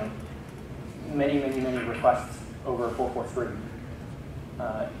see, many requests over 443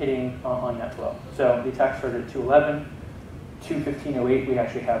 hitting on NetFlow. So the attack started at 2:11, 2:15:08. We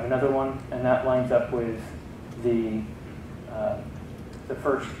actually have another one, and that lines up with the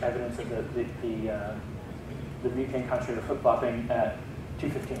first evidence of the VPN concentrator flip flopping at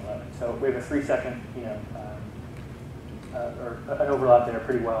 2:15:11. So we have a 3-second, or an overlap there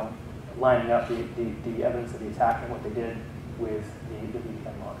pretty well, lining up the evidence of the attack and what they did with the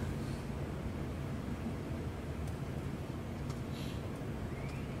VPN logs.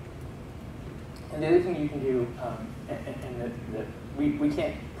 the other thing you can do, and that we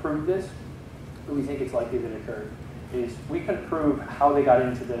can't prove this, but we think it's likely that it occurred, is we can prove how they got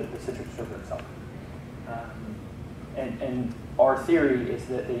into the Citrix server itself. And our theory is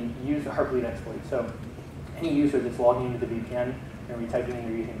that they use the heartbleed exploit. So any user that's logging into the VPN and retyping in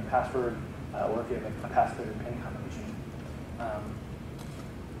or using the password, or if you have a passcode or PIN combination,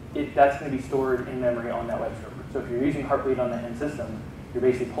 that's going to be stored in memory on that web server. So if you're using heartbleed on the end system, you're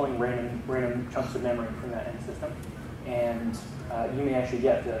basically pulling random chunks of memory from that end system. And you may actually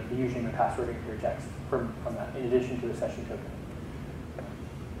get the username and password in clear text from that, in addition to the session token.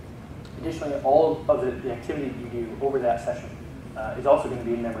 Additionally, all of the activity that you do over that session is also going to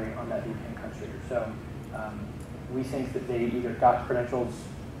be in memory on that VPN constructor. So we think that they either got credentials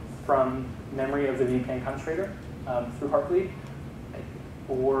from memory of the VPN constructor through heartbleed,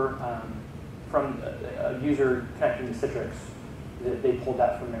 or from a user connecting to Citrix, they pulled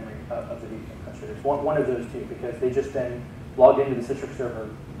that from memory of the VPN constructor. It's one of those two, because they just then logged into the Citrix server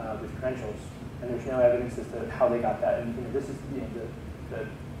with credentials, and there's no evidence as to how they got that. And this is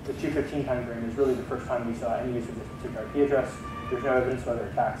the 215 time frame is really the first time we saw any use of this particular IP address. There's no evidence of other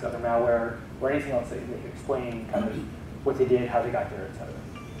attacks, other malware, or anything else that could explain kind of what they did, how they got there, etc.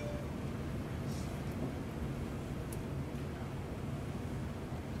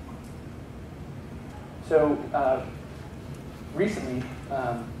 So recently,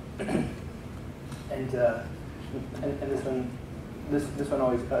 and this one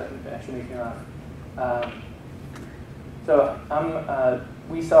always actually makes me laugh. So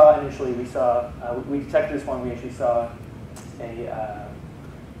we detected this one. We actually saw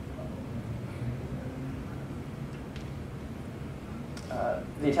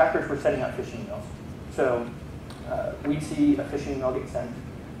the attackers were sending out phishing emails. So we'd see a phishing email get sent,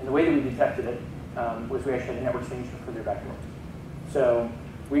 and the way that we detected it was we actually had a network signature for their backdoor. So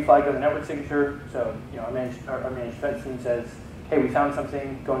we flagged on the network signature. So our managed defense team says, "Hey, we found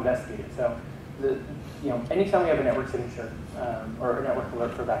something. Go investigate it." So anytime we have a network signature or a network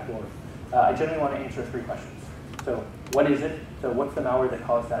alert for backdoor, I generally want to answer 3 questions. So what is it? So what's the malware that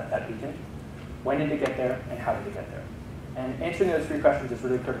caused that beacon? When did it get there, and how did it get there? And answering those 3 questions is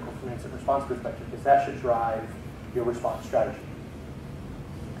really critical from an incident response perspective, because that should drive your response strategy.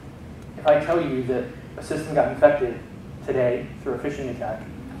 If I tell you that a system got infected today through a phishing attack,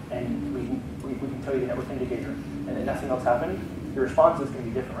 and we can tell you the network indicator, and then nothing else happened, your response is going to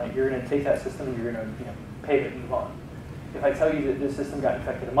be different, right? You're going to take that system and you're going to pay it and move on. If I tell you that this system got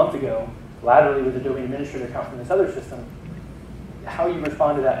infected a month ago, laterally with a domain administrator account from this other system, how you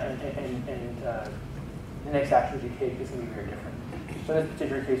respond to that and the next actions you take is going to be very different. So in this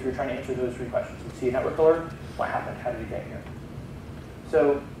particular case, we're trying to answer those 3 questions. We see a network alert, what happened, how did it get here?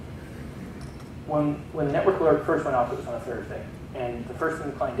 So when the network alert first went off, it was on a Thursday. And the first thing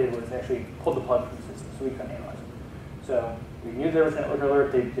the client did was they actually pulled the plug from the system, so we couldn't analyze it. So we knew there was a network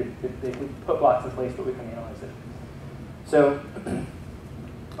alert. They put blocks in place, but we couldn't analyze it. So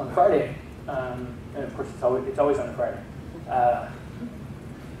on Friday, and of course it's always on a Friday.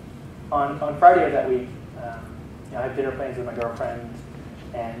 On Friday of that week, I have dinner plans with my girlfriend,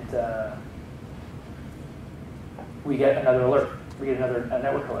 and we get another alert. We get a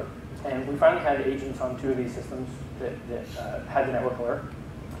network alert. And we finally had agents on 2 of these systems that had the network alert.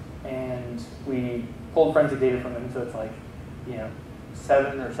 And we pulled forensic data from them, so it's like,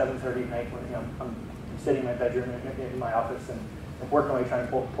 7 or 7:30 at night when I'm sitting in my bedroom in my office and working away trying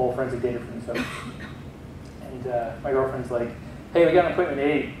to pull forensic data from them. And my girlfriend's like, "Hey, we got an appointment at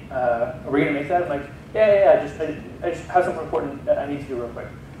 8. Are we gonna make that?" I'm like, "Yeah. I just have something important that I need to do real quick."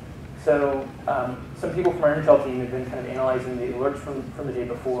 So some people from our intel team have been kind of analyzing the alerts from the day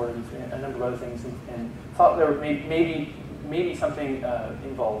before and a number of other things, and thought there was maybe something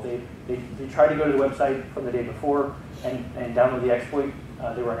involved. They tried to go to the website from the day before and download the exploit.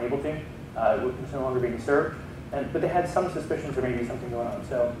 They were unable to. It was no longer being served, but they had some suspicions there may be something going on.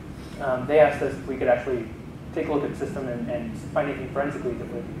 So they asked us if we could actually take a look at the system and find anything forensically that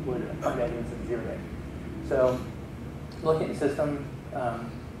would find evidence of 0 day. So looking at the system,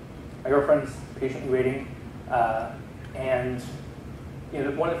 my girlfriend's patiently waiting, and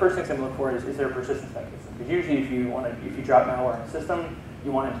one of the first things I'm looking for is there a persistence mechanism? Because usually if you drop malware on a system,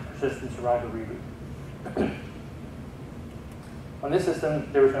 you want it to persist and survive a reboot. On this system,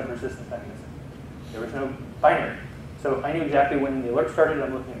 there was no persistence mechanism. There was no binary. So I knew exactly when the alert started.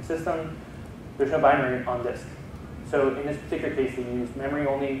 I'm looking at the system. There's no binary on disk. So in this particular case, they used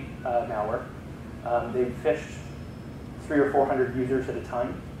memory-only malware. They phished 300 or 400 users at a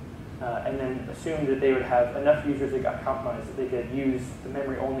time. And then assumed that they would have enough users that got compromised that they could use the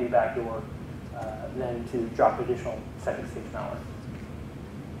memory-only backdoor then to drop additional second-stage malware.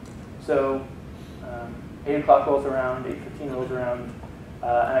 So 8 o'clock rolls around, 8:15 rolls around,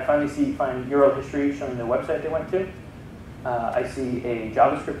 and I finally find URL history showing the website they went to. I see a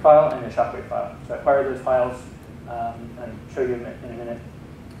JavaScript file and a Shockwave file. So I acquire those files and I'll show you in a minute.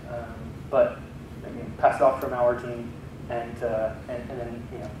 But pass it off from our team, and then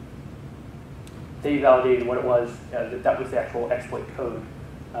they validated what it was. That was the actual exploit code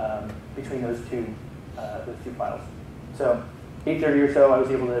between those two files. So 8:30 or so, I was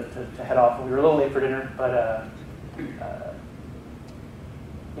able to head off. And we were a little late for dinner, but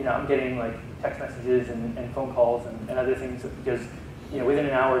I'm getting like text messages and phone calls and other things because within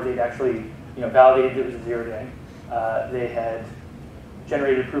an hour they'd actually validated it was a 0 day. They had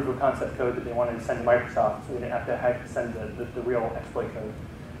generated proof of concept code that they wanted to send to Microsoft, so they didn't have to send the real exploit code.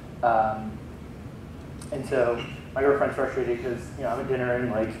 And so my girlfriend's frustrated because I'm at dinner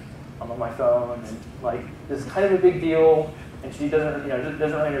and like I'm on my phone and like this is kind of a big deal, and she doesn't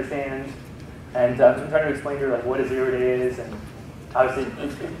really understand. And I'm trying to explain to her like what a 0 day is, and obviously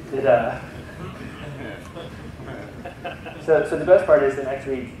So the best part is that next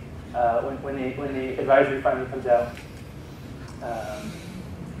week when the advisory finally comes out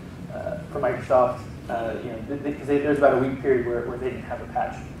from Microsoft, because there's about a week period where they didn't have a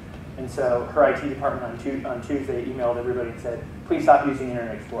patch. And so her IT department on Tuesday emailed everybody and said, please stop using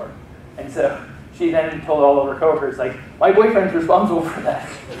Internet Explorer. And so she then told all of her coworkers, like, my boyfriend's responsible for that.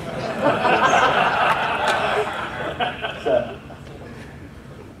 So.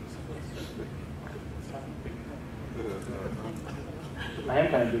 I am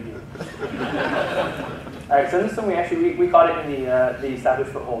kind of big deal. All right, so this one we caught it in the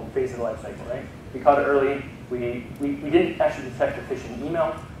established foothold phase of the life cycle, right? We caught it early. We didn't actually detect a phishing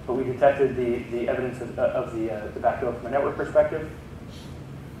email, but we detected the evidence of the backdoor from a network perspective.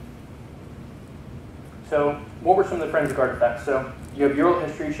 So what were some of the forensic artifacts? So you have URL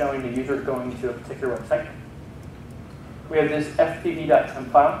history showing the user going to a particular website. We have this fpv.temp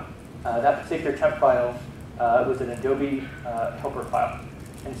file. That particular temp file was an Adobe helper file.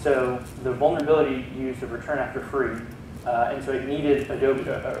 And so the vulnerability used a return after free, and so it needed Adobe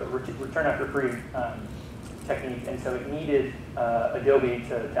return after free technique, and so it needed Adobe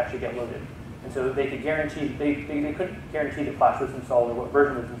to actually get loaded. And so they could guarantee they couldn't guarantee the Flash was installed or what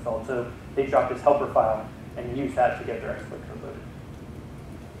version was installed, so they dropped this helper file and used that to get their exploit code loaded.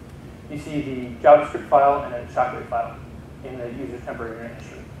 You see the JavaScript file and a Shockwave file in the user's temporary internet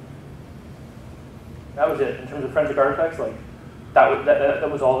history. That was it in terms of forensic artifacts. Like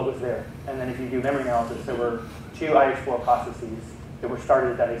that was all that was there. And then if you do memory analysis, there were 2 iExplore processes that were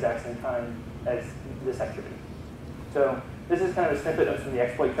started at that exact same time as this activity. So this is kind of a snippet of some of the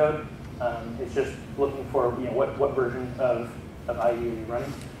exploit code. It's just looking for what version of IE are you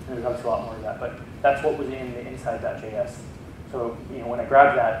running, and there's obviously a lot more of that. But that's what was in the inside.js. So when I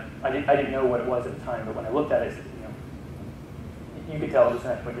grabbed that, I didn't know what it was at the time, but when I looked at it, you could tell it was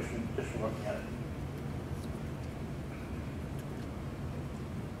an exploit just from looking at it.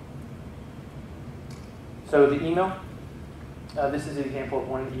 So the email, this is an example of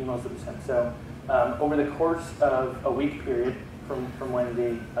one of the emails that was sent. So over the course of a week period from when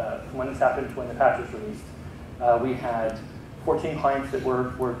this happened to when the patch was released, we had 14 clients that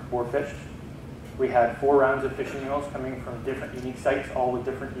were phished. We had 4 rounds of phishing emails coming from different unique sites, all with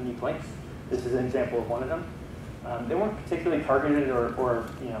different unique links. This is an example of one of them. They weren't particularly targeted or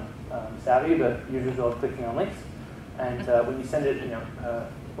savvy, but users love clicking on links. And when you send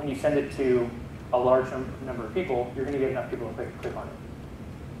it to a large number of people, you're going to get enough people to click on it.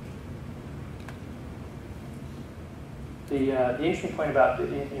 The interesting point about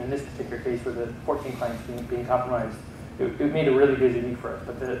in this particular case, with the 14 clients being compromised, it made a really busy week for us.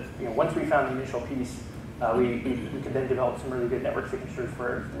 But once we found the initial piece, we could then develop some really good network signatures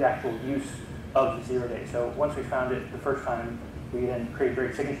for the actual use of the 0 day. So once we found it the first time, we then created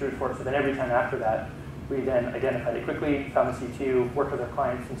great signatures for it. So then every time after that, we then identified it quickly, found the C2, worked with our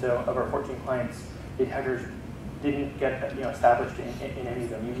clients, and so of our 14 clients, the attackers didn't get established in any of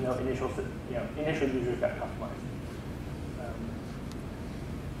them, even though initial users got compromised.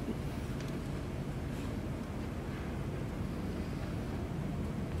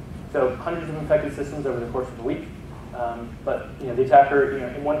 So hundreds of infected systems over the course of a week. But the attacker,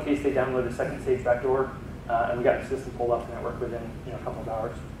 in one case, they downloaded a second stage backdoor, and we got the system pulled off the network within a couple of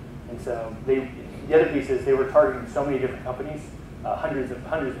hours. And so the other piece is they were targeting so many different companies, hundreds of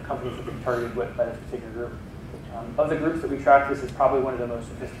companies that were targeted by this particular group. Of the groups that we tracked, this is probably one of the most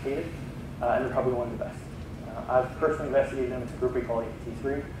sophisticated, and they're probably one of the best. I've personally investigated them. It's a group we call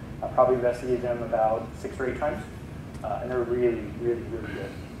APT3. I've probably investigated them about 6 or 8 times, and they're really, really, really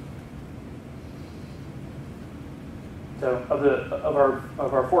good. So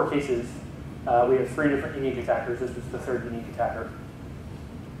of our 4 cases, We have 3 different unique attackers. This was the 3rd unique attacker.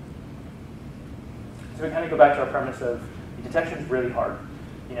 So we kind of go back to our premise of detection is really hard.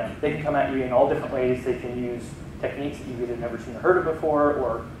 You know, they can come at you in all different ways. They can use techniques that you've either never seen or heard of before,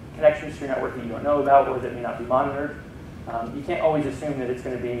 or connections to your network that you don't know about, or that may not be monitored. You can't always assume that it's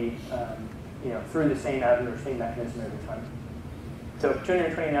going to be through the same avenue or same mechanism every time. So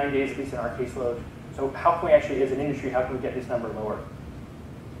 229 days, at least in our caseload. So how can we actually, as an industry, how can we get this number lower?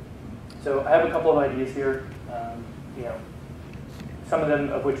 So I have a couple of ideas here. Some of them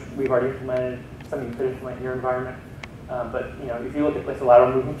of which we've already implemented, some you could implement in your environment. But if you look at the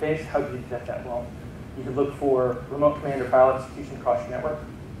lateral movement phase, how do you detect that? Well, you could look for remote command or file execution across your network.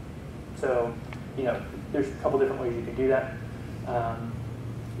 So there's a couple different ways you could do that.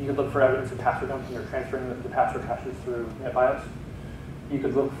 You could look for evidence of password dumping or transferring the password hashes through NetBIOS. You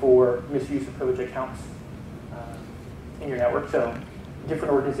could look for misuse of privileged accounts in your network. So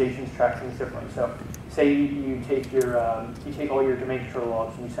different organizations track things differently. So say you take all your domain controller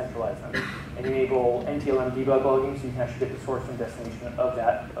logs and you centralize them, and you enable NTLM debug logging, so you can actually get the source and destination of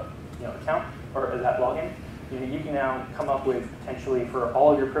that account or that login. You can now come up with potentially for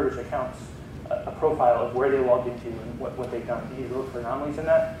all of your privileged accounts a profile of where they logged into and what they've done. You either look for anomalies in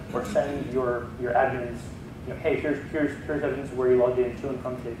that, or send your admins, hey, here's evidence of where you logged in to and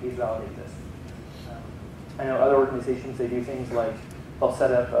from today. Please validate this. I know other organizations, they do things like they'll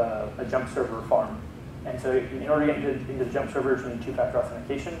set up a jump server farm. And so in order to get into the jump servers, you need 2-factor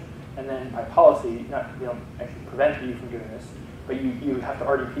authentication. And then by policy, they don't actually prevent you from doing this, but you have to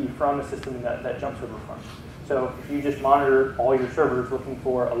RDP from the system in that jump server farm. So if you just monitor all your servers looking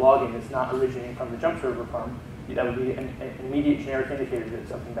for a login that's not originating from the jump server farm, that would be an immediate generic indicator that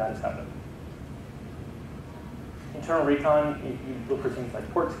something bad has happened. Internal recon, you look for things like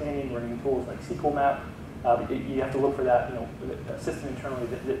port scanning, running tools like SQL map. You have to look for that, a system internally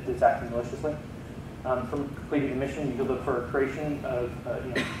that's acting maliciously. From completing the mission, you could look for creation of,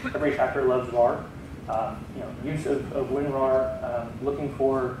 every attacker loves RAR. Use of WinRAR, looking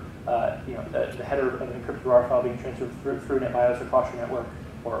for, the header of an encrypted RAR file being transferred through NetBIOS across your network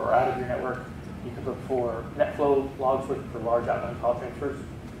or out of your network. You could look for NetFlow logs, looking for large outbound file transfers.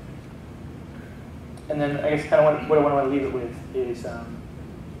 And then I guess kind of what I want to leave it with is, as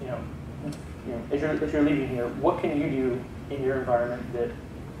you're leaving here, what can you do in your environment that,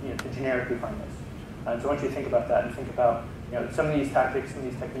 to generically find this? So I want you to think about that and think about, some of these tactics, some of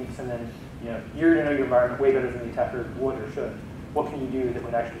these techniques, and then, you're going to know your environment way better than the attacker would or should. What can you do that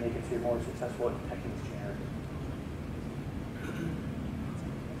would actually make it so you're more successful at detecting this generically?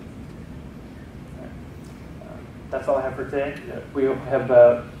 That's all I have for today. We have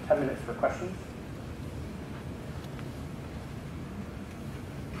about 10 minutes for questions.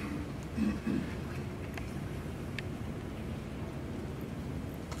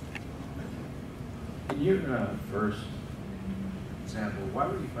 In your first example, why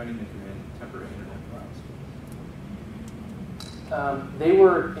were you finding the command temporary internet files? They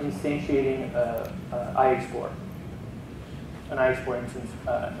were instantiating iExplore, an iExplore instance,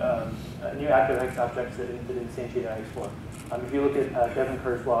 new ActiveX objects that instantiate iExplore. If you look at Devin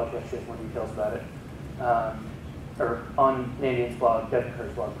Kerr's blog, he actually has more details about it. Or on Mandiant's blog, Devin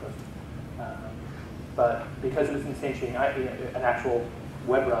Kerr's blog post. But because it was instantiating an actual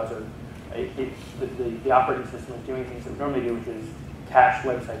web browser, the operating system was doing things it would normally do, which is cache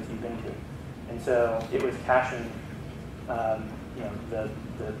websites you've been to. And so it was caching,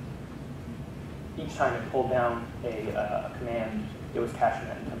 each time it pulled down a command, it was caching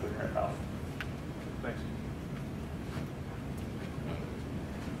that in temporary internet files. Thanks.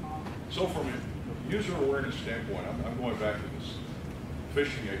 So from a user awareness standpoint, I'm going back to this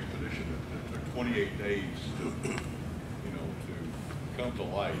phishing expedition that took 28 days to come to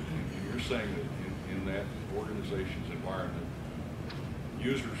light. And you're saying that in that organization's environment,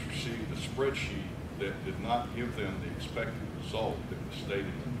 users received a spreadsheet that did not give them the expected result that was stated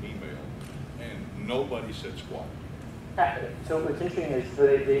in the email, and nobody said squat. So what's interesting is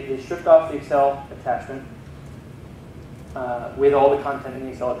they stripped off the Excel attachment with all the content in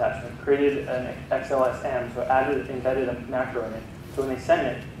the Excel attachment, created an XLSM, so embedded a macro in it. So when they sent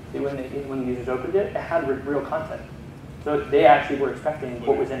it, when the users opened it, it had real content. So they actually were expecting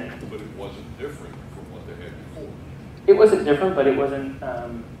what was in it. But it wasn't different from what they had before. It wasn't different, but it wasn't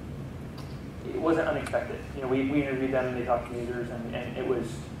unexpected. We interviewed them and they talked to users, and it was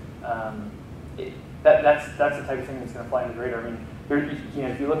that's the type of thing that's going to fly under the radar. I mean,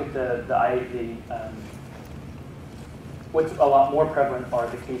 if you look at what's a lot more prevalent are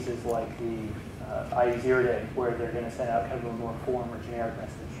the cases like the I0 day, where they're going to send out kind of a more form or generic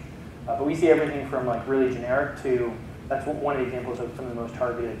message. But we see everything from like really generic to, that's one of the examples of some of the most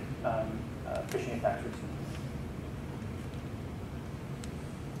targeted phishing attacks recently.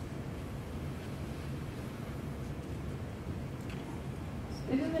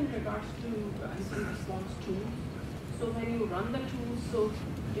 This is in regards to incident response tools. So when you run the tools, so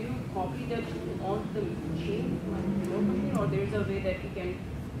do you copy the tool onto the machine when you're working, or there's a way that you can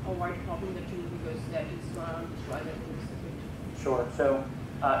avoid copying the tool because that is going to destroy the tools? Sure. So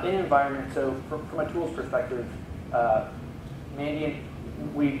in environment, so from a tools perspective, Mandiant,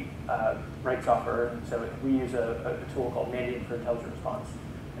 we write software, and so we use a tool called Mandiant for intelligent response.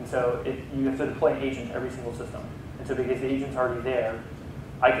 And so you have to deploy an agent to every single system. And so because the agent's already there,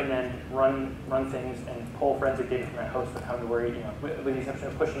 I can then run things and pull forensic data from that host without having to worry, with the exception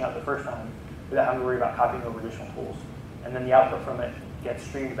of pushing out the first time, without having to worry about copying over additional tools. And then the output from it gets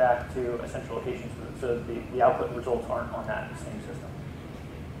streamed back to a central location, so the output and results aren't on that same system.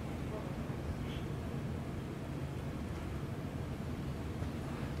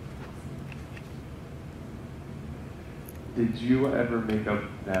 Did you ever make up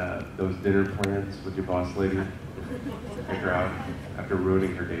those dinner plans with your boss lady to take her out after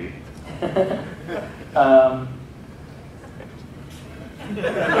ruining her date?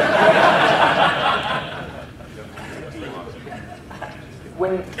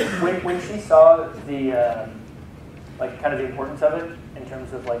 When she saw the like kind of the importance of it in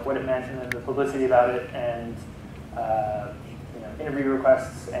terms of like what it meant and then the publicity about it and interview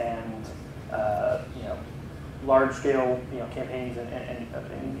requests and large scale campaigns and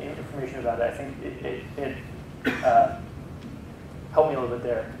information about it, I think it helped me a little bit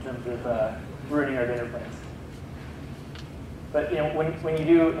there in terms of ruining our dinner plans. But when you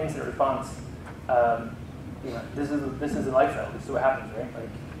do incident response, this is a lifestyle. This is what happens, right? Like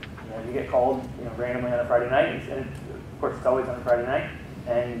you get called randomly on a Friday night, and of course it's always on a Friday night,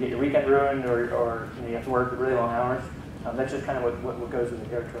 and you get your weekend ruined, or you have to work really long hours. That's just kind of what goes with the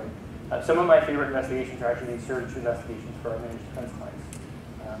territory. Some of my favorite investigations are actually these search investigations for our managed defense clients.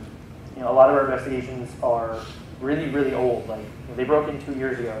 A lot of our investigations are really, really old. Like they broke in 2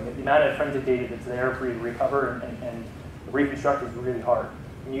 years ago. And the amount of forensic data that's there for you to recover and reconstruct is really hard.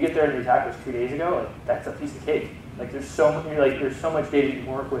 When you get there and the attack was 2 days ago, like that's a piece of cake. Like there's so much data you can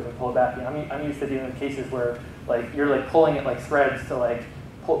work with and pull it back. I'm used to dealing with cases where like you're like pulling it like threads to like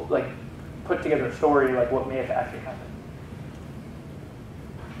put together a story like what may have actually happened.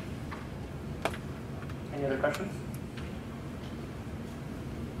 Any other questions?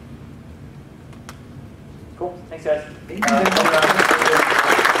 Cool. Thanks, guys. Thank you.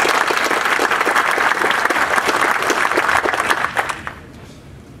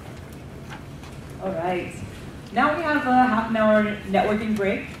 All right. Now we have a half an hour networking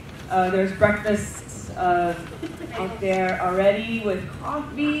break. There's breakfast out there already with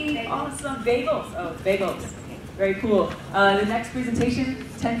coffee. Awesome. Bagels. Oh, bagels. Very cool. The next presentation,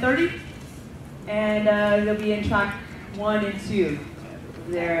 10:30. And they'll be in track 1 and 2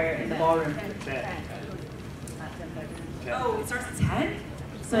 there in the ballroom. Oh, it starts at 10?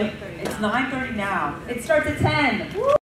 So it's 9:30 now. It starts at 10. Woo!